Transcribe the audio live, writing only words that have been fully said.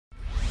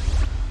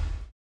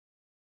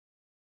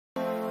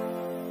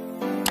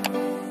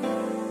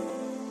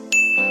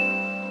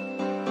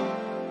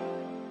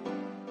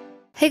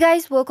Hey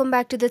guys, welcome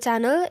back to the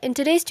channel. In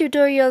today's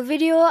tutorial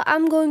video,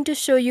 I'm going to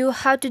show you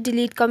how to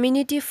delete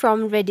community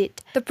from Reddit.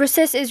 The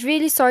process is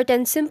really short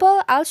and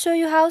simple. I'll show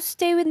you how.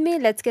 Stay with me,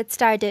 let's get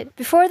started.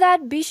 Before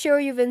that, be sure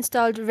you've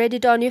installed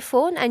Reddit on your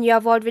phone and you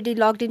have already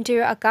logged into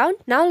your account.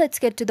 Now let's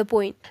get to the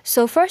point.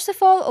 So first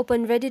of all,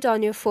 open Reddit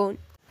on your phone.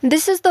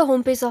 This is the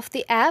homepage of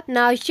the app.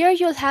 Now here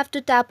you'll have to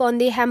tap on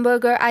the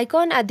hamburger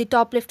icon at the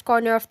top left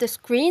corner of the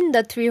screen,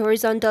 the three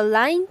horizontal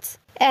lines.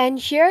 And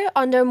here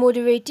under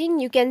moderating,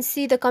 you can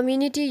see the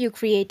community you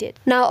created.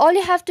 Now all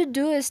you have to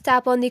do is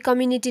tap on the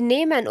community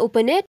name and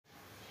open it.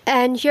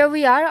 And here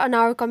we are on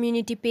our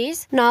community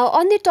page. Now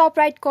on the top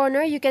right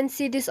corner, you can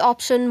see this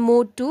option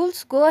Mode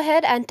Tools. Go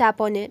ahead and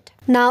tap on it.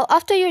 Now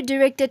after you're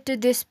directed to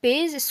this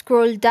page,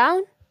 scroll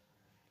down.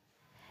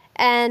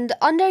 And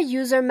under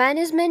user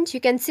management, you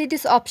can see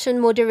this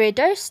option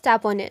Moderators.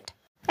 Tap on it.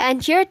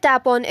 And here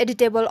tap on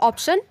Editable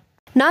option.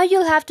 Now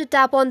you'll have to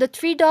tap on the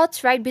three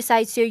dots right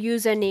beside your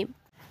username.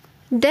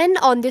 Then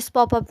on this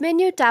pop-up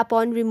menu, tap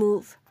on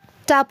Remove.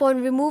 Tap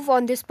on Remove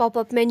on this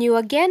pop-up menu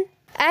again,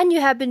 and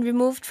you have been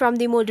removed from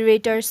the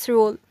Moderators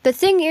role. The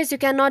thing is, you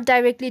cannot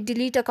directly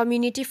delete a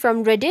community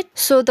from Reddit,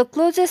 so the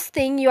closest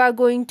thing you are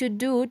going to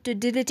do to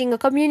deleting a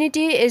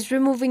community is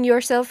removing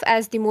yourself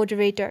as the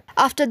moderator.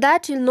 After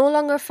that, you'll no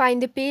longer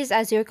find the page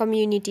as your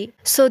community.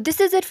 So this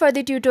is it for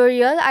the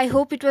tutorial. I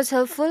hope it was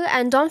helpful,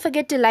 and don't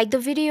forget to like the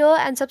video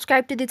and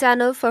subscribe to the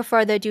channel for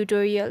further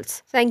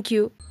tutorials. Thank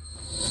you.